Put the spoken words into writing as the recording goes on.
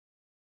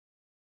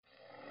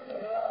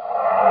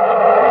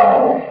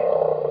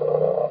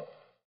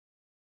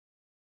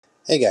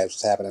Hey guys,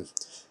 what's happening?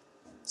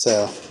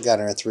 So, got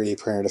our 3D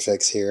printer to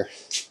fix here.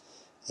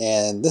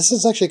 And this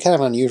is actually kind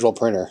of an unusual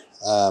printer.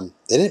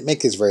 They didn't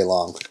make these very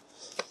long.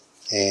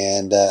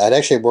 And I'd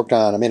actually worked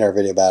on, I made a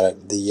video about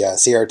it, the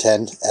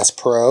CR-10 S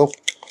Pro.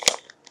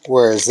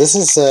 Whereas this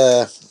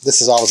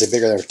is obviously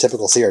bigger than a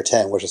typical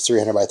CR-10, which is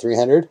 300 by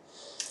 300.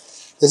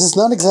 This is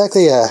not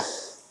exactly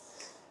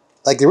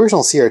like the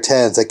original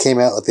CR-10s that came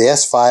out. Like the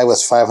S5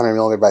 was 500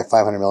 millimeter by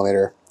 500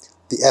 millimeter.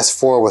 The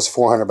S4 was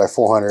 400 by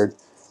 400.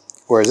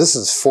 Whereas this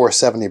is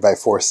 470 by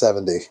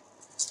 470.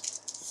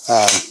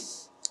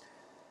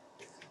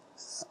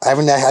 I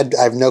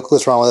have no clue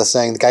what's wrong with this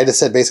thing. The guy just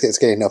said basically it's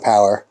getting no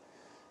power.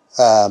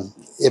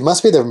 It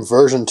must be the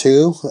version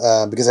 2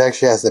 because it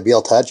actually has the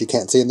BLtouch. You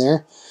can't see in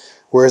there.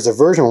 Whereas the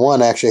version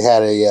 1 actually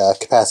had a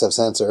capacitive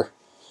sensor.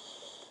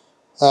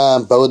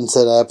 Bowden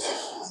set up.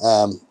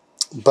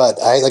 But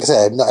like I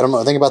said, I don't know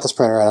anything about this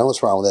printer. I don't know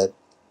what's wrong with it.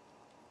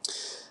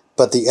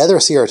 But the other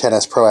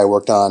CR-10S Pro I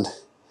worked on,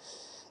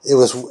 it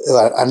was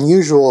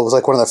unusual. It was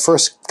like one of the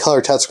first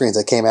color touchscreens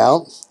that came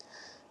out.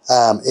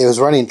 It was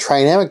running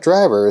dynamic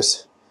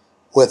drivers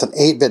with an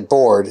 8-bit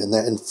board, and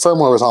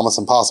firmware was almost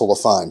impossible to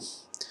find.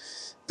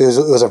 It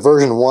was a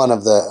version 1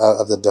 of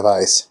the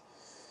device.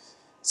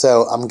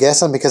 So I'm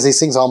guessing because these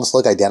things almost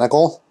look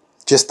identical,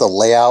 just the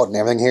layout and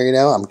everything here,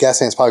 I'm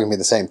guessing it's probably going to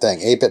be the same thing.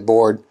 8-bit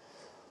board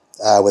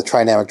with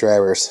dynamic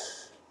drivers.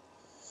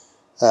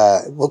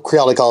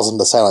 Creality calls them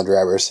the silent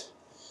drivers.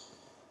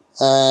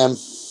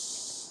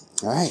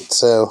 Alright,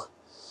 so,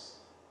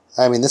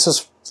 I mean, I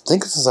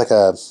think this is like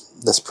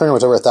this printer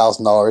was over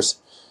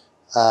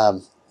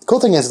 $1,000. Cool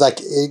thing is,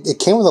 like, it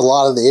came with a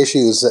lot of the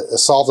issues, it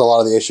solved a lot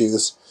of the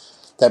issues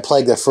that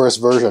plagued the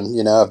first version,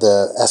 of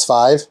the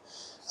S5.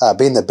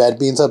 Being the bed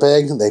being so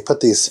big, they put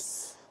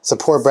these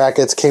support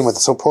brackets, came with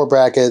the support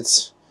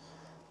brackets.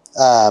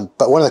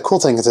 But one of the cool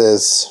things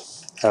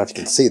is, I don't know if you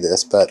can see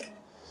this, but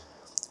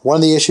one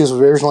of the issues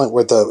originally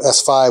with the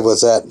S5 was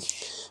that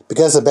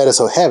because the bed is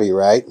so heavy,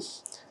 right,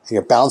 and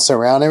you're bouncing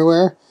around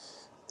everywhere,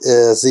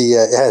 is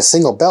it had a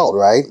single belt,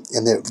 right,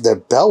 and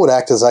the belt would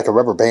act as like a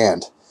rubber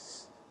band,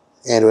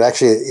 and it would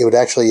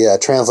actually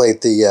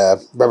translate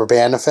the rubber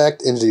band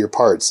effect into your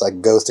parts,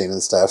 like ghosting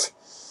and stuff.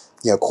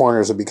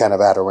 Corners would be kind of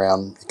out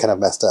around, kind of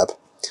messed up.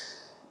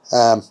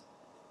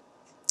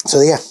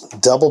 So yeah,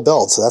 double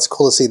belt, so that's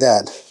cool to see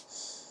that.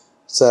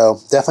 So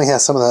definitely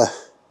has some of the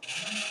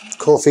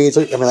cool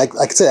features. I mean, like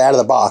I said, out of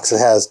the box, it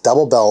has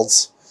double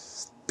belts,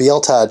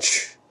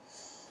 BLtouch,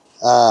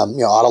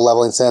 auto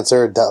leveling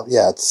sensor.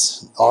 Yeah, it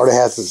already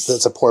has the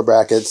support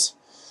brackets.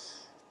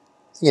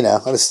 And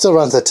it still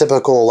runs the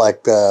typical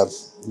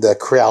the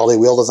Creality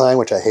wheel design,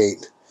 which I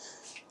hate.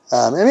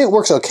 I mean, it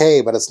works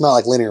okay, but it's not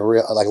like linear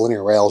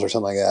rails or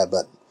something like that.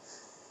 But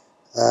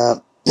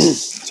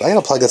so I'm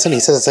gonna plug this in. He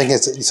says this thing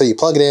is, so you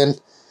plug it in,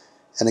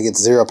 and it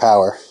gets 0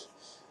 power,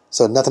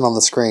 so nothing on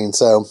the screen.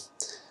 So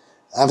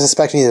I'm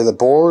suspecting either the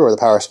board or the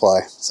power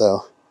supply.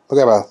 So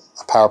we'll grab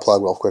a power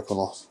plug real quick and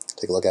we'll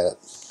take a look at it.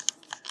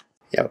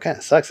 Yeah, what kind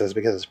of sucks is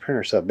because this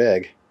printer's so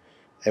big,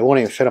 it won't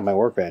even fit on my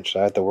workbench, so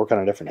I have to work on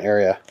a different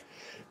area.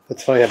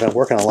 It's funny, I've been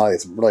working on a lot of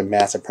these really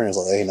massive printers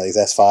lately, these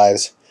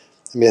S5s.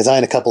 I mean,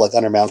 designed a couple like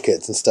undermount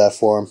kits and stuff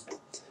for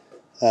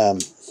them.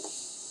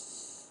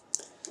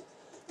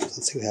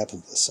 Let's see what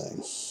happens with this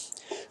thing.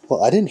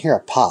 Well, I didn't hear a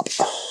pop.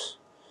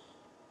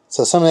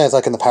 So sometimes,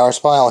 like in the power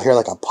supply, I'll hear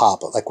like a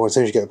pop, like as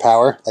soon as you get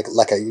power, like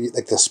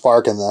the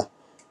spark in the.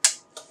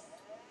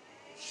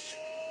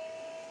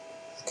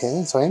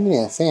 Okay, so I'm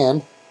getting a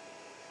fan.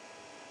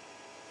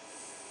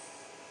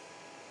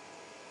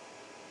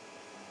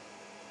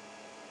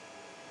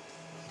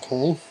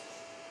 Okay,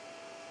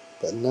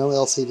 but no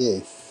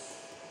LCD.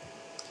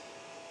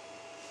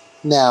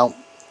 Now,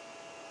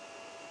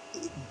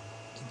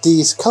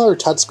 these color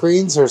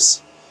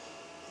touchscreens,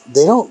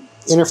 they don't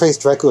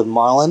interface directly with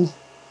Marlin.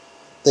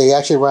 They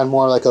actually run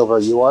more like over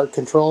a UART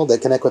control. They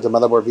connect with the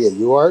motherboard via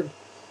UART.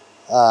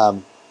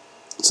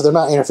 So they're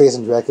not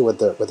interfacing directly with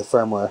the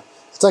firmware.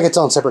 It's like its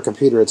own separate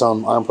computer, its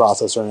own ARM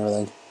processor and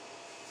everything.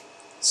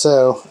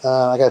 So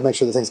I got to make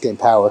sure the thing's getting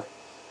power.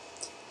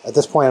 At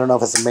this point, I don't know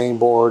if it's the main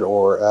board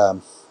or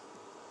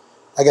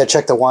I got to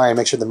check the wire and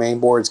make sure the main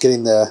board is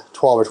getting the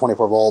 12 or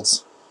 24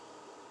 volts.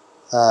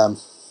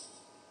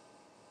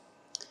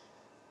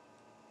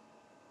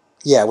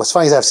 Yeah, what's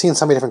funny is I've seen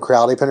so many different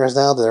Creality printers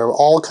now that they're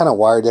all kind of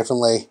wired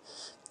differently,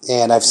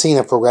 and I've seen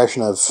a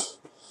progression of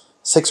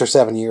 6 or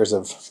 7 years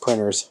of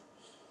printers.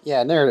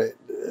 Yeah, and they're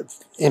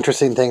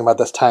interesting thing about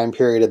this time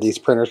period of these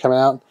printers coming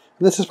out.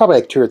 And this is probably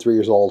like 2 or 3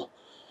 years old,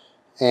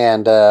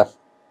 and the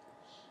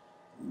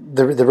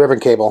ribbon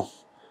cable.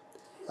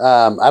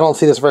 I don't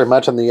see this very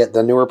much on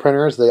the newer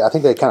printers. I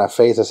think they kind of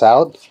phase this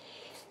out.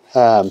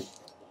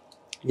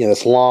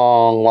 This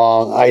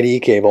long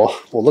IDE cable.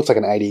 Well, it looks like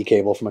an IDE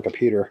cable from a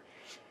computer.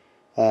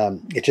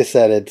 It's just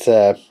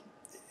that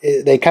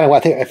they kind of,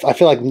 I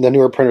feel like the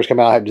newer printers come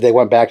out, they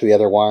went back to the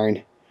other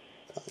wiring.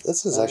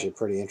 This is actually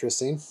pretty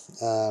interesting.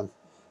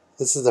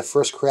 This is the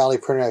first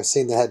Creality printer I've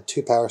seen that had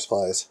 2 power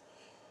supplies.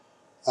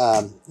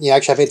 Yeah,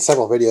 actually, I made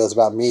several videos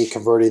about me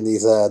converting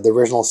these the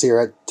original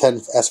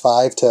CR-10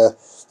 S5 to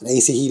an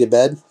AC heated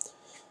bed.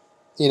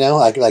 You know,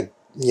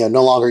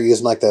 no longer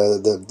using like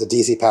the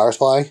DC power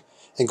supply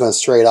and going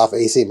straight off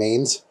AC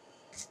mains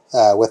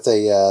with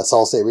a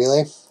solid state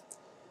relay.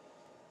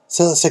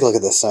 So let's take a look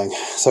at this thing.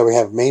 So we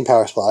have main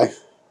power supply,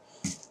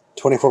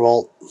 24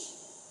 volt.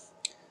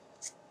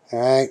 All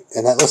right,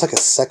 and that looks like a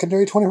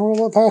secondary 24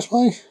 volt power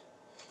supply.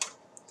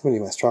 I'm gonna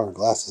need my stronger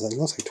glasses. It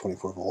looks like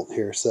 24 volt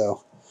here.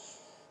 So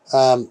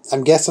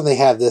I'm guessing they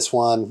have this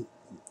one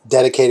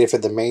dedicated for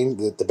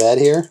the bed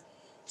here.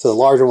 So the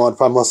larger one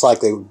probably most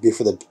likely would be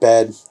for the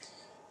bed.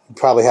 You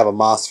probably have a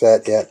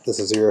MOSFET. Yeah, this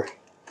is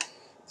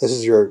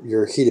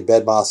your heated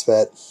bed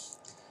MOSFET.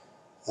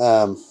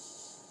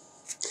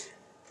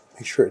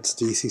 Make sure it's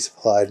DC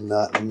supplied,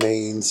 not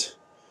mains.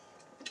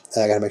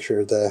 I gotta make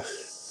sure the.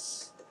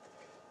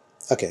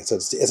 Okay, so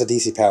it's a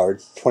DC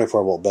powered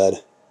 24 volt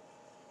bed.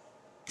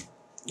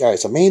 All right,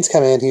 so mains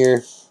come in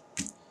here.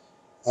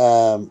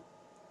 All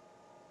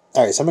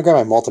right, so I'm gonna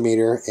grab my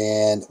multimeter,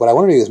 and what I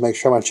want to do is make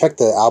sure I'm gonna check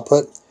the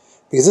output,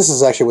 because this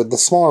is actually with the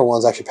smaller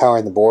one's actually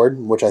powering the board,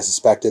 which I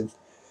suspected.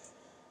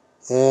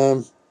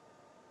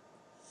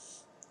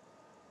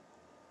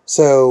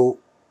 So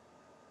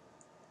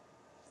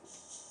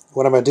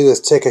what I'm gonna do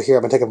is I'm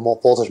gonna take a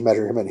voltage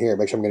measurement here,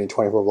 make sure I'm getting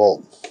 24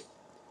 volt.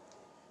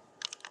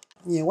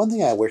 Yeah, one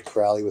thing I wish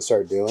Creality would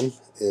start doing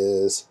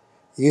is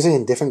using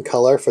a different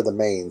color for the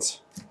mains.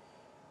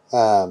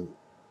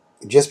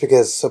 Just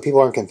because, so people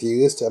aren't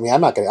confused. I mean, I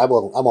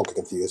won't get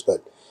confused,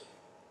 but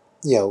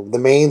you know, the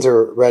mains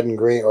are red and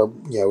green, or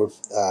you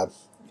know,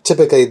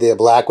 typically the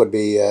black would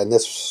be in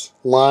this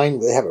line.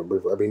 They have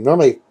I mean,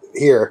 normally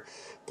here,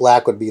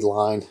 black would be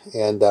line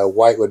and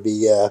white would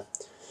be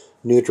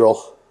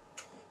neutral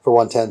for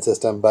 110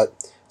 system. But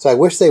so I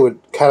wish they would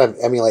kind of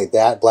emulate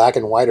that, black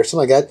and white or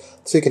something like that,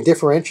 so you can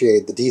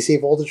differentiate the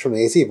DC voltage from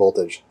the AC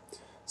voltage.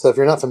 So if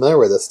you're not familiar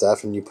with this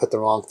stuff and you put the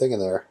wrong thing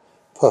in there,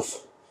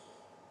 poof.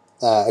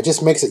 It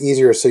just makes it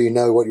easier so you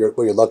know what you're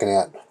looking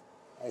at.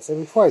 Right, so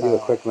before I do a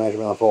quick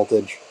measurement of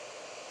voltage,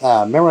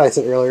 remember what I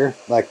said earlier?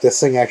 Like this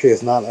thing actually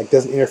is not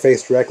doesn't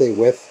interface directly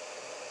with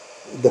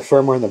the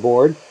firmware in the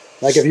board.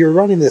 Like if you're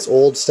running this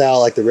old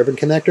style, like the ribbon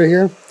connector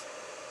here,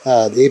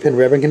 the 8-pin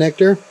ribbon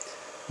connector,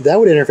 that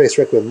would interface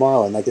directly with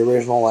Marlin, like the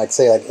original, like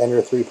say like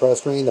Ender 3 Pro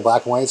screen, the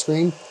black and white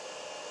screen.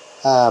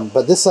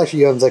 But this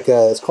actually owns like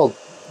it's called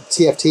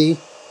TFT.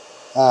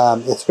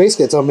 It's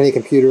basically its own mini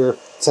computer,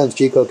 sends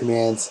G-code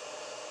commands,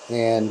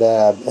 and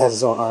it has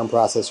its own ARM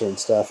processor and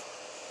stuff.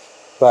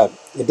 But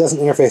it doesn't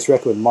interface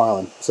directly with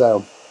Marlin.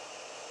 So,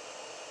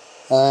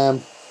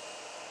 alright,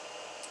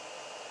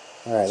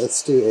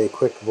 let's do a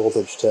quick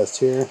voltage test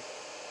here.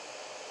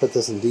 Put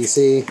this in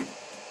DC.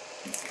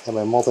 Have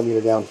my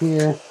multimeter down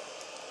here.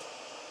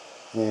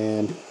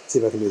 And see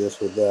if I can do this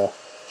with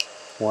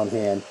one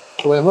hand.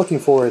 So what I'm looking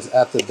for is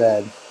at the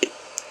bed.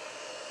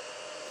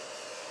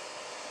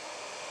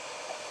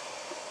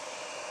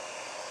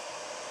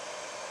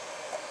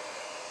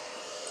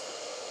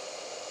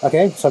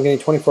 Okay, so I'm getting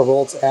 24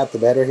 volts at the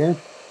bed right here.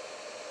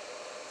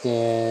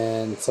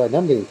 And so now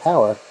I'm getting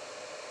power.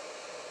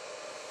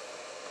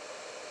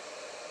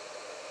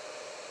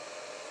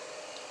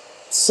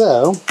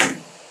 So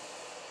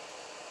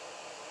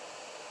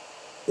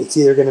it's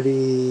either going to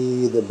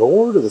be the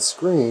board or the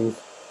screen.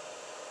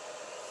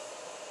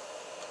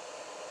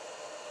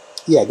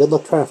 Yeah, good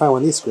luck trying to find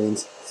one of these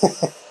screens.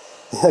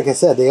 Like I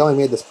said, they only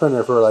made this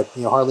printer for like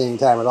hardly any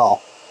time at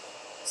all.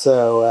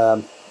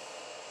 So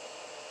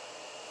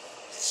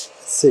let's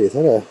see, is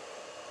that a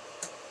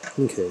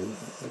okay?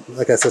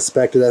 Like I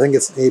suspected, I think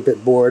it's an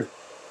 8-bit board,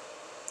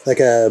 like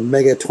a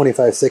Mega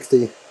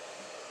 2560.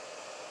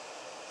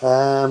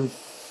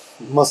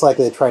 Most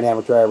likely the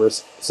Trinamic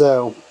drivers.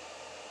 So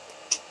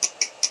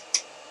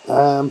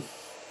I'm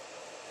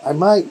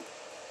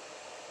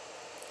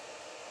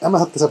gonna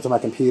hook this up to my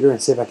computer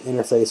and see if I can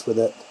interface with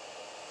it.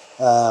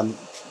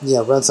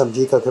 Run some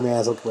G-code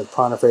commands like with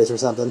Interface or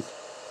something.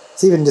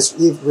 See if it just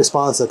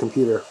responds to the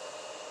computer.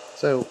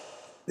 So,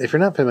 if you're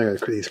not familiar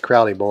with these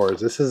Creality boards,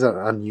 this is an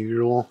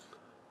unusual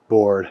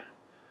board.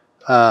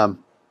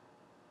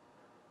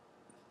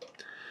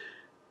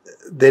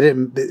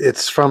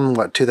 It's from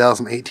what,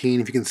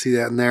 2018? If you can see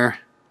that in there.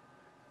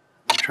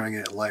 I'm trying to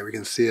get it light where you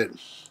can see it.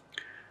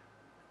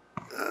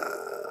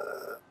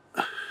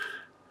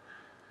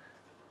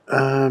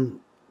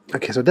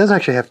 Okay, so it does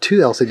actually have two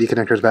LCD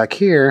connectors back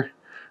here.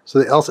 So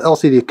the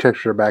LCD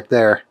connectors are back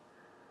there.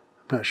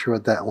 I'm not sure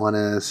what that one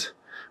is.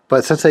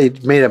 But since they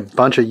made a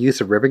bunch of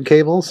use of ribbon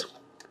cables.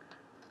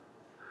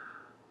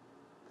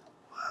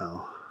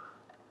 Wow.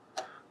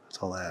 That's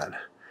all that.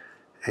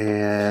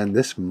 And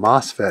this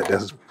MOSFET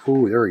does.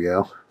 Ooh, there we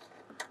go.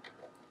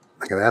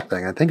 Look at that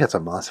thing. I think that's a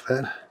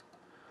MOSFET.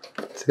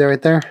 See that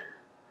right there?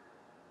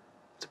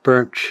 It's a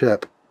burnt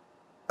chip.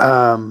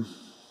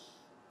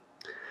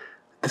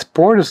 This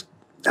board is,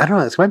 I don't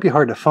know, this might be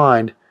hard to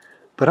find,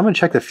 but I'm going to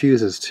check the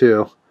fuses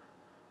too.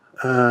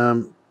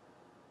 I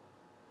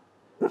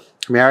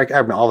mean,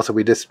 obviously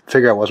we just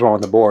figure out what's wrong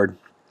with the board.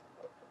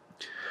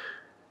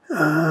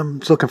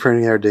 Just looking for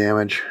any other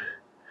damage.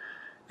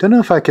 Don't know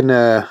if I can,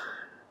 I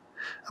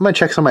might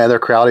check some of my other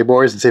Creality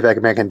boards and see if I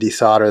can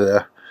desolder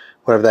the,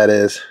 whatever that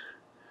is.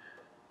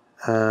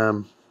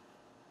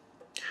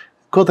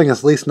 Cool thing is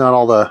at least not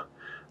all the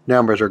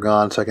numbers are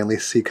gone, so I can at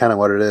least see kind of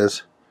what it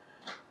is.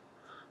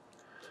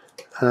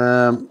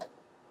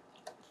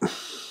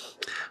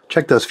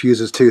 Check those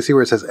fuses too. See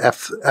where it says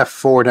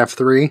F4 and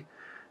F3? I'm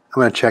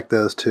going to check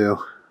those too.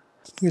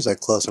 Here's a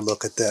closer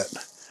look at that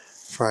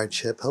fried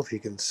chip. Hope you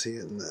can see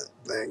it in that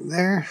thing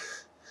there.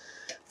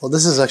 Well,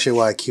 this is actually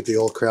why I keep the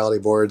old Creality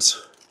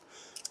boards.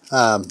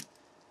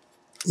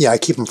 Yeah, I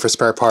keep them for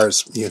spare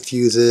parts, you know,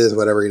 fuses,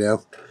 whatever, you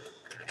know.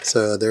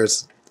 So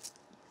there's,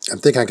 I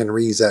think I can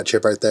reuse that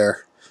chip right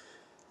there,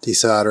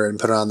 desolder it and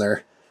put it on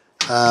there.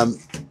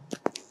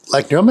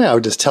 Like normally I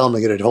would just tell them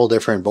to get a whole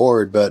different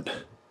board, but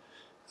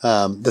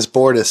this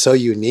board is so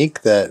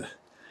unique that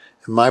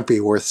it might be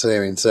worth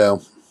saving.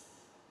 So,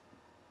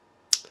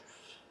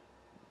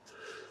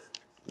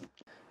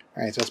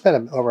 all right, so it's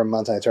been over a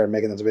month since I started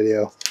making this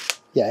video.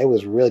 Yeah, it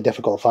was really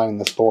difficult finding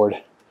this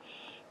board.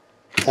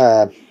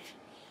 Can't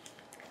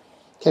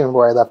remember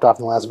where I left off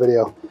in the last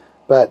video,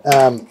 but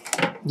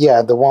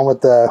yeah, the one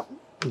with the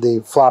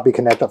floppy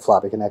connector, not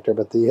floppy connector,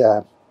 but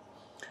the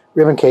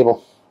ribbon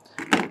cable.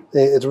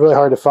 It's really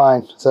hard to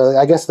find. So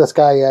I guess this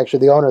guy,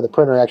 actually, the owner of the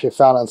printer, actually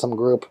found it in some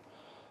group,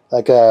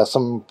 like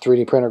some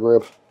 3D printer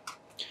group.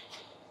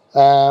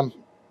 All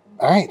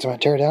right, so I'm gonna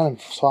tear it down and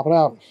swap it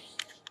out.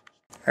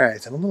 All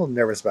right, so I'm a little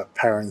nervous about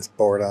powering this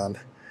board on,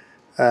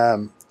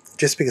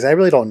 just because I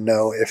really don't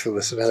know if it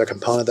was another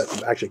component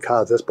that actually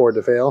caused this board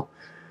to fail.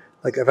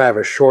 Like if I have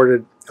a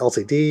shorted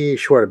LCD,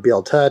 shorted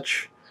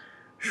BLtouch,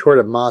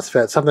 shorted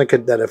MOSFET, something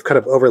that could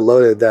have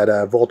overloaded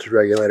that voltage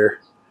regulator.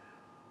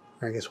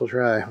 I guess we'll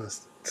try.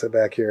 Let's sit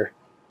back here.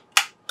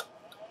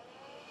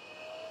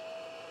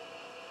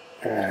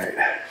 All right.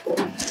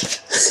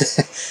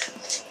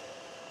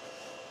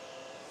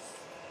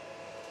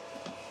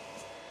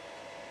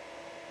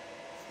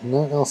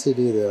 No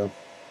LCD though.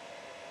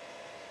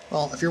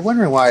 Well, if you're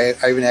wondering why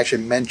I even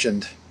actually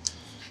mentioned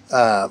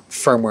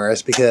firmware,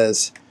 it's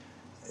because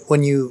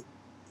when you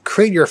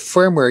create your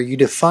firmware, you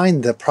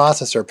define the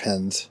processor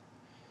pins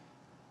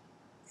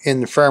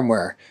in the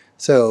firmware.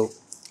 So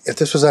if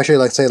this was actually,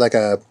 like, say, like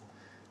a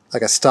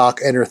stock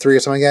Enter 3 or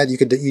something like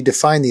that, you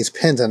define these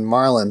pins in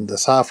Marlin, the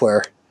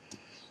software.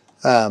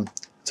 So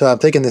I'm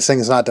thinking this thing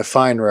is not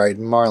defined right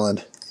in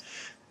Marlin.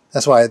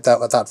 That's why I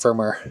thought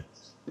firmware.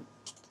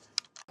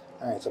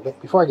 Alright, so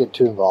before I get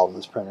too involved in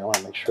this printer, I want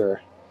to make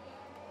sure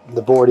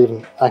the board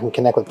I can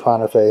connect with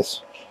printer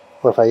face,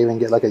 or if I even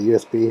get like a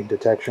USB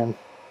detection.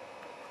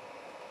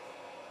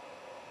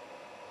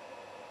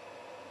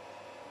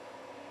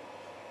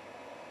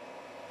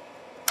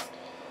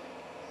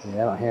 Yeah,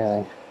 I don't hear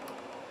anything.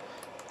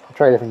 I'll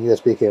try a different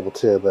USB cable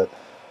too, but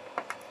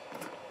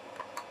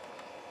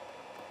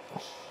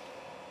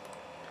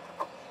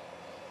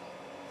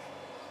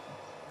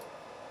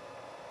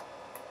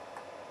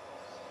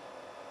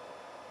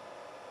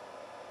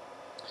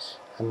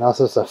and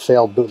also it's a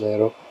failed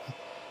bootloader.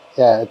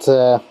 Yeah,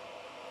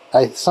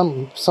 it's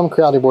some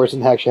Creality boards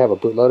didn't actually have a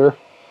bootloader,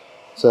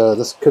 so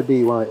this could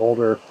be one of the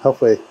older,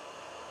 hopefully,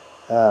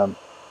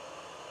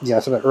 yeah,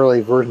 some of the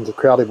early versions of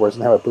Creality boards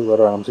didn't have a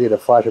bootloader on them, so you had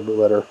to flash a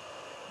bootloader.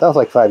 That was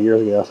like 5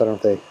 years ago, so I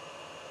don't know if they...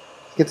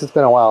 I guess it's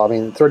been a while. I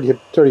mean,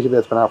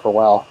 32-bit's been out for a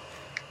while.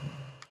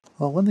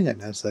 Well, one thing I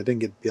noticed is I didn't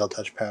get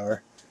BLtouch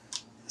power.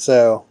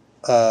 So,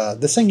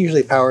 this thing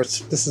usually powers...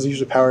 This is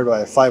usually powered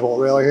by a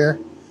 5-volt rail here,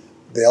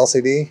 the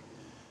LCD.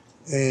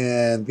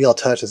 And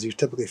BLtouch is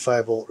typically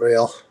 5-volt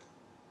rail.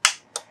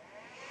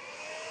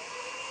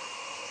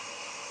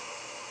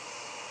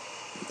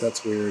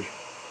 That's weird.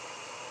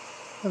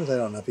 I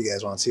don't know if you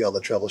guys want to see all the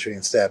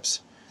troubleshooting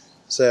steps.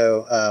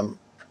 So,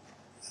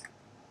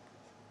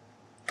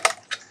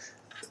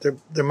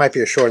 there might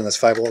be a short in this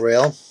 5-volt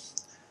rail.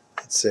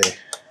 Let's see.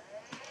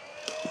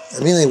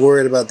 I'm mainly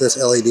worried about this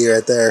LED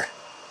right there.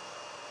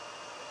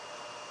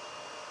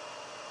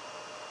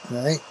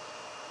 Alright.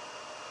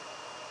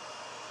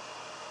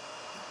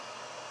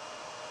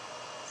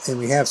 And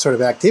we have sort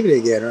of activity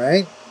again,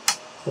 right?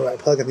 When I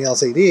plug in the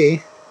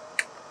LCD,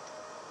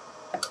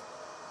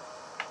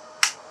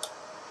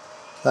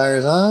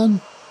 fire's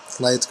on,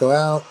 lights go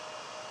out.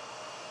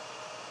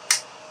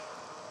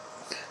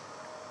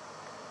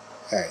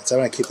 Alright, so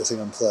I'm going to keep this thing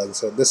unplugged.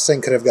 So this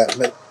thing could have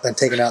been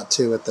taken out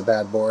too with the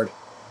bad board.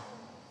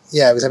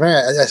 Yeah, because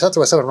I thought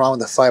there was something wrong with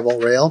the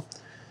 5-volt rail.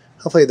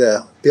 Hopefully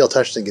the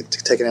BLtouch didn't get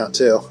taken out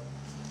too.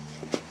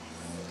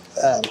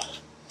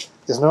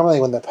 Because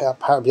normally when the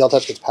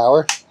BLtouch gets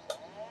power,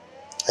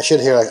 I should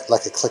hear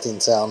like a clicking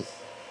sound.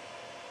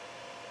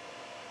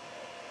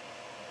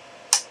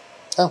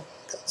 Oh,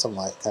 got some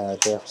light kind of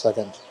right there for a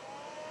second.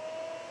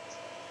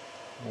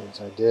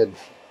 As I did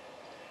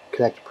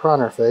connect to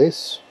printer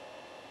face.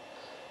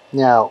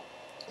 Now,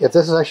 if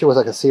this actually was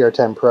like a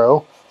CR-10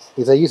 Pro,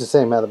 because I use the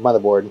same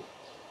motherboard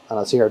on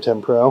a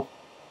CR-10 Pro,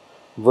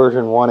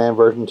 version 1 and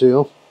version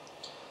 2,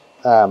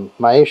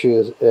 my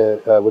issue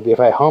would be if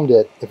I homed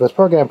it, if it was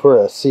programmed for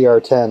a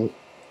CR-10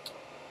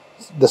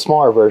 the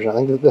smaller version. I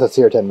think this is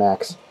CR-10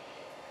 Max.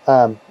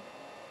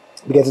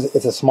 Because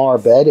it's a smaller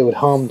bed, it would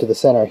home to the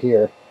center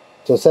here.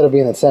 So instead of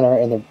being the center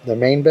in the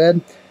main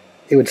bed,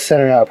 it would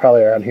center out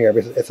probably around here.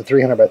 Because it's a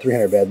 300 by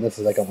 300 bed, and this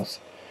is like almost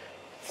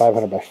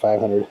 500 by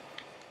 500.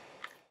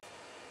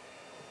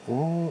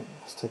 Alright,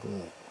 let's take a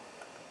look.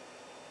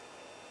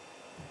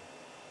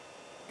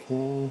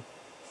 Okay.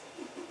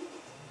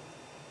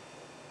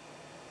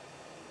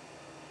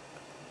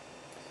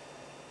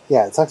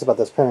 Yeah, it sucks about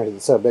this printer because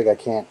it's so big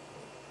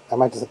I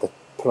might just have to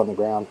put it on the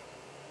ground.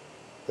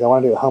 If I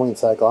want to do a homing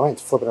cycle, I might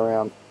just flip it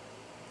around.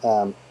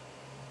 Yeah,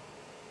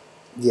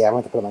 I might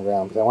have to put it on the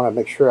ground because I want to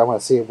make sure, I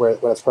want to see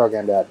what it's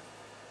programmed at.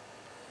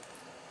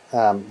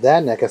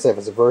 That, like I said, if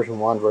it's a version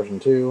 1, version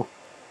 2,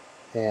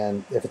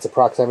 and if it's a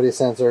proximity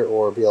sensor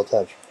or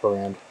BLtouch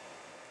programmed.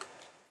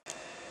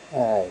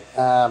 Alright,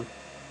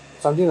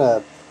 so I'm doing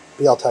a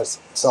BLtouch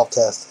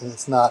self-test, and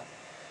it's not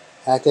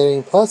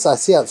activating. Plus, I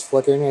see how it's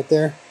flickering right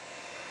there.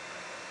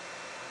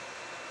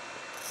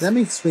 That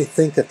makes me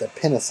think that the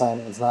pin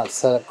assignment is not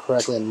set up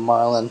correctly in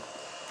Marlin.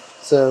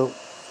 So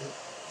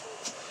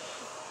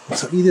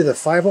either the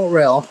 5-volt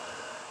rail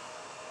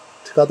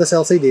took out this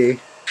LCD,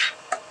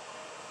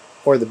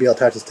 or the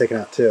BLtouch is taken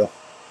out too.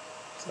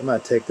 So I'm going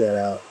to take that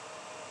out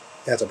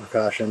as a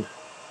precaution.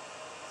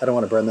 I don't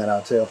want to burn that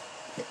out too.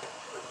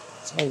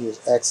 So I'm going to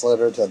use X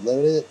loader to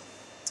load it.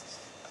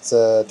 It's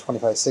a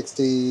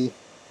 2560.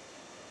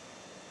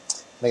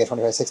 Make it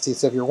 2560.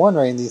 So if you're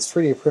wondering, these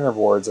 3D printer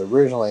boards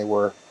originally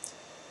were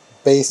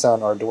based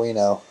on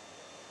Arduino.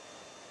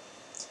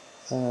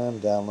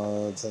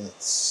 Downloads, and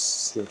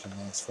it's CR-10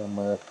 Max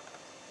firmware.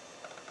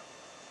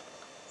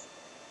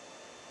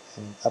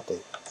 And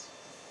update.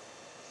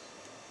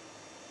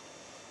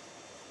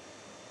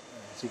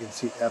 So you can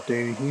see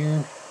updating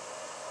here.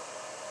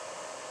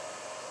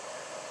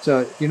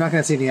 So you're not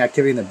going to see any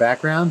activity in the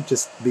background,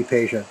 just be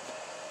patient.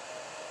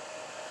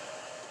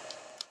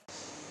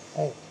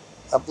 Alright,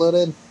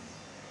 uploaded,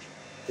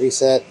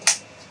 reset.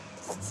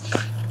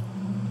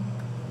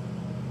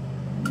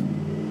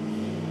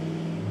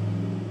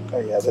 Oh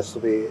yeah, this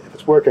will be, if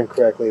it's working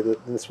correctly,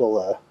 this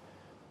will,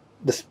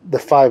 the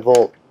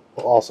 5-volt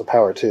will also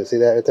power too. See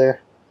that right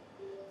there?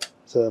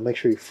 So make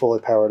sure you fully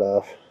power it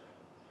off.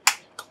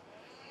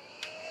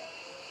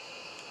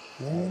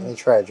 Alright, let me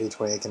try a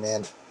G28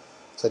 command.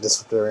 So I just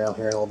flipped it around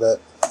here a little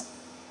bit.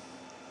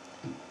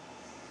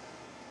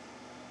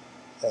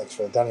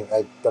 Actually, I don't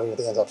even think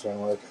the ends up's going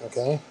to work.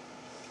 Okay.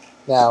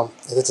 Now,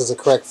 if this is the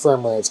correct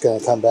firmware, it's going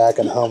to come back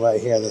and home right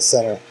here in the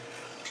center.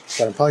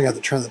 But I'm probably going to have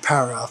to turn the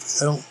power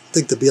off. I don't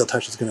think the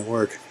BLtouch is going to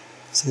work.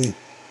 See?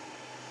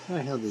 I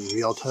have the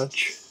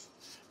BLtouch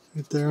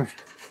right there.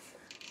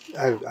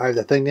 I have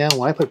the thing down.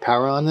 When I put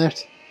power on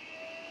this,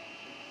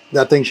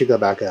 that thing should go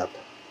back up.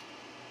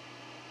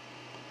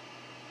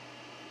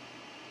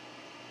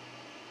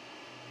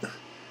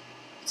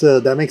 So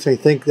that makes me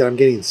think that I'm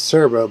getting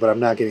servo, but I'm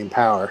not getting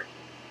power.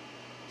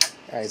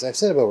 Alright, so I've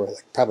set up over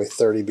probably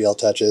 30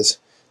 BLtouches.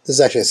 This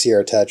is actually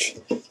a CR-Touch,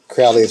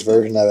 Creality's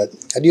version of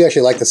it. I do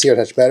actually like the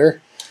CR-Touch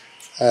better.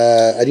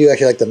 I do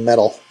actually like the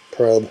metal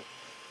probe.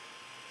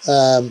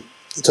 So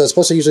it's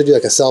supposed to usually do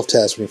like a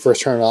self-test when you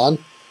first turn it on,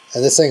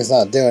 and this thing is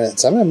not doing it.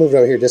 So I'm going to move it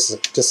over here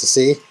just to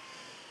see.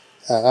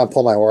 I'll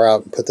pull my wire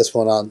out and put this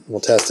one on, and we'll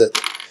test it.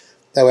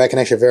 That way I can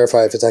actually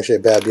verify if it's actually a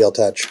bad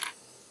BLtouch.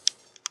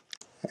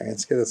 Alright,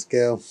 let's give this a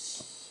go.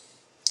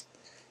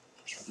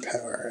 There's my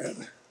power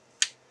in.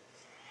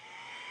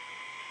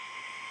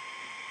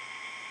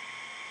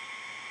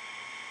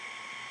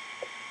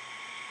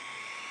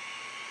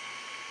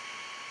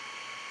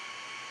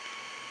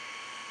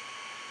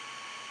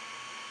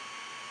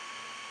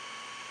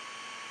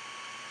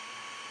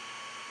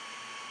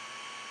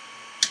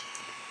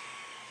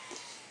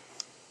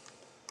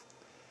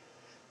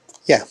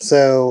 Yeah,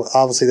 so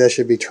obviously that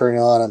should be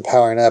turning on and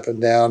powering up and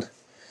down.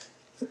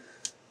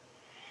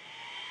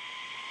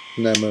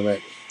 No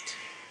movement.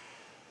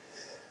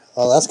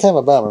 Well, that's kind of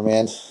a bummer,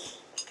 man.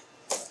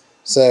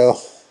 So,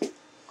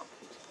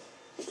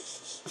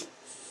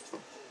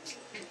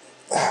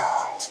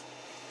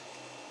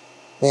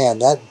 man,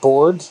 that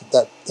board,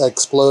 that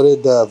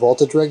exploded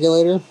voltage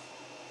regulator,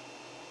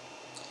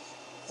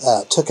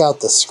 took out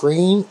the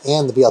screen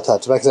and the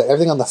BLtouch. Like I said,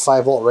 everything on the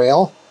 5-volt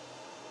rail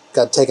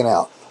got taken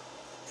out.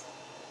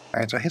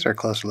 Alright, so here's our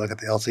closer look at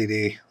the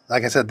LCD.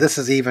 Like I said, this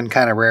is even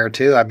kind of rare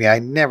too. I mean, I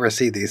never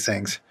see these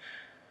things.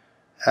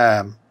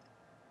 So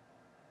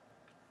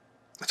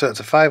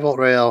it's a 5-volt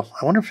rail.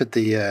 I wonder if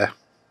I'll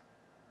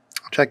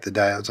check the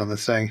diodes on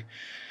this thing.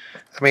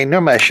 I mean,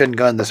 normally I shouldn't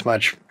go in this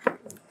much,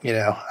 you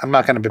know, I'm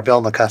not going to be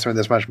billing the customer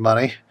this much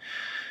money,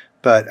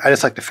 but I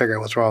just like to figure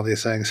out what's wrong with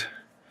these things.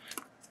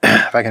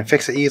 If I can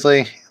fix it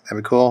easily, that'd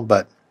be cool,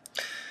 but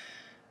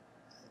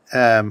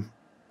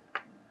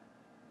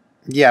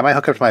yeah, I might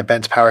hook up to my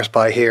Ben's power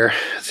supply here,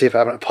 see if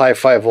I can apply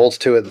 5 volts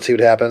to it and see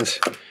what happens.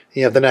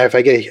 You know, then if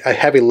I get a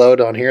heavy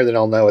load on here, then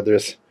I'll know if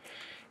there's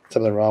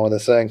something wrong with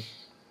this thing.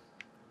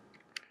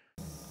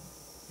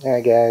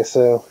 Alright guys,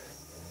 so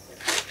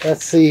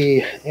that's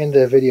the end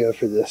of the video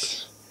for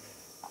this.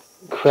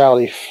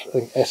 Creality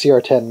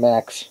CR-10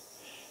 Max.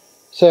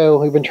 So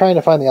we've been trying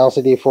to find the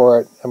LCD for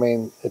it. I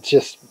mean,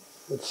 it's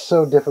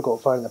so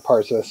difficult finding the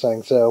parts of this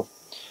thing. So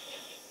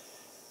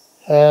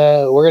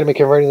we're going to be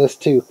converting this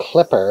to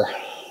Clipper,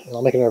 and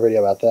I'll make another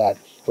video about that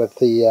with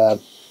the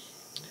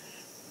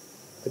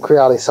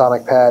Creality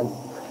Sonic pad.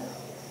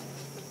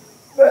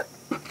 But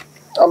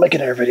I'll make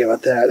another video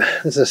about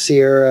that. This is a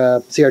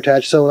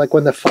CR-10. So like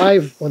when the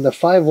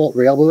 5-volt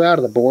rail blew out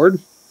of the board,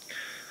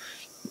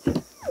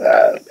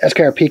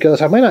 SKR Pico,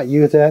 so I might not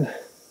use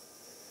that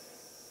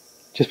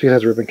just because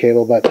it's ribbon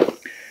cable, but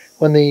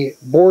when the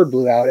board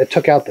blew out, it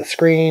took out the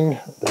screen,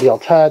 the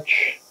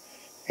BLtouch,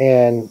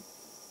 and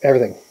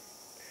everything.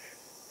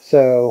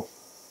 So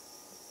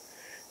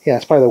yeah,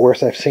 it's probably the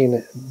worst I've seen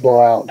it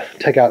blow out,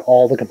 take out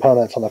all the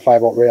components on the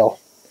 5-volt rail.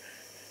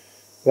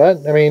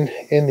 But, I mean,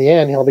 in the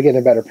end, he'll be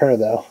getting a better printer,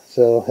 though.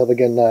 So he'll be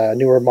getting a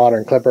newer,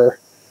 modern Clipper.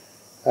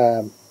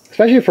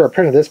 Especially for a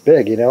printer this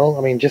big, you know?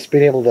 I mean, just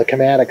being able to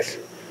schematics,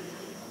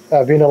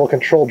 being able to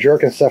control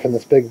jerk and stuff in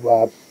this big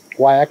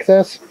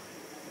Y-axis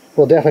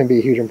will definitely be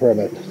a huge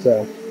improvement.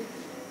 So,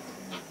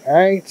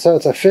 alright, so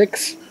it's a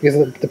fix,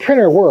 because the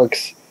printer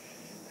works.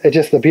 It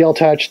just, the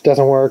BLtouch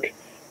doesn't work,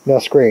 no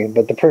screen,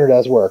 but the printer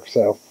does work,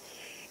 so.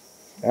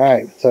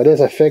 Alright, so it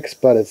is a fix,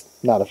 but it's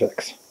not a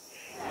fix.